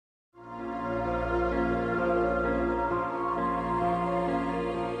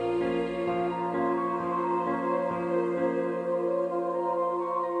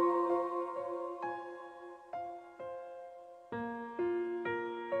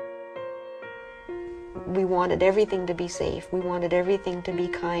We wanted everything to be safe. We wanted everything to be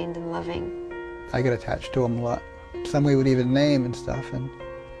kind and loving. I got attached to them a lot. Some we would even name and stuff, and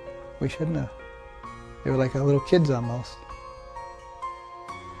we shouldn't have. They were like our little kids almost.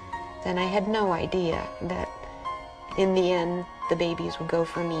 And I had no idea that in the end the babies would go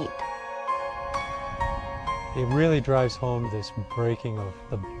for meat. It really drives home this breaking of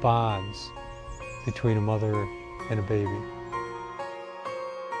the bonds between a mother and a baby.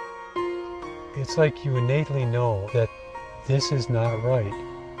 It's like you innately know that this is not right.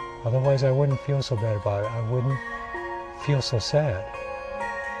 Otherwise I wouldn't feel so bad about it. I wouldn't feel so sad.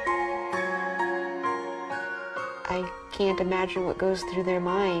 I can't imagine what goes through their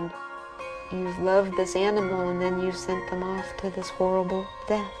mind. You've loved this animal and then you've sent them off to this horrible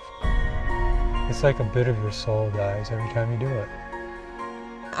death. It's like a bit of your soul dies every time you do it.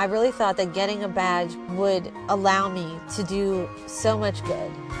 I really thought that getting a badge would allow me to do so much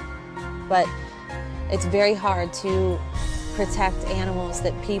good. But it's very hard to protect animals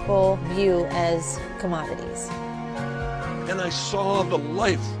that people view as commodities. And I saw the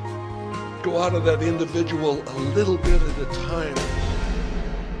life go out of that individual a little bit at a time.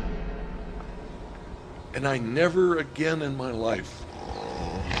 And I never again in my life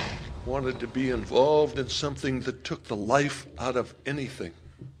wanted to be involved in something that took the life out of anything.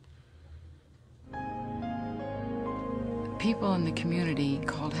 People in the community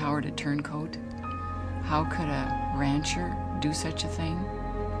called Howard a turncoat. How could a rancher do such a thing?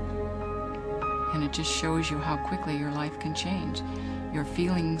 And it just shows you how quickly your life can change. Your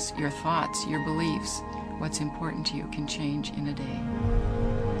feelings, your thoughts, your beliefs, what's important to you can change in a day.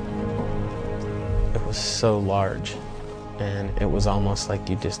 It was so large, and it was almost like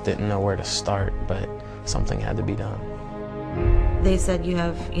you just didn't know where to start, but something had to be done. They said you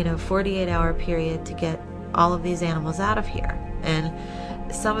have, 48-hour period to get all of these animals out of here, and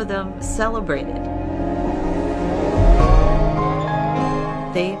some of them celebrated.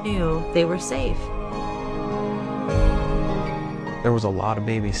 They knew they were safe. There was a lot of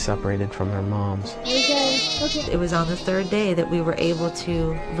babies separated from their moms. Okay. It was on the third day that we were able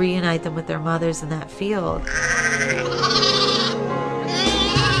to reunite them with their mothers in that field.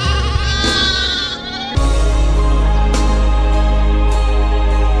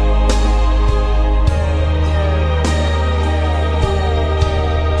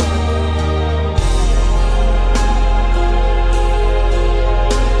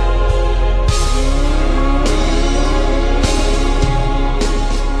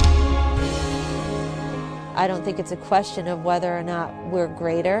 I don't think it's a question of whether or not we're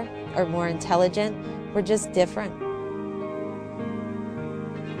greater or more intelligent. We're just different.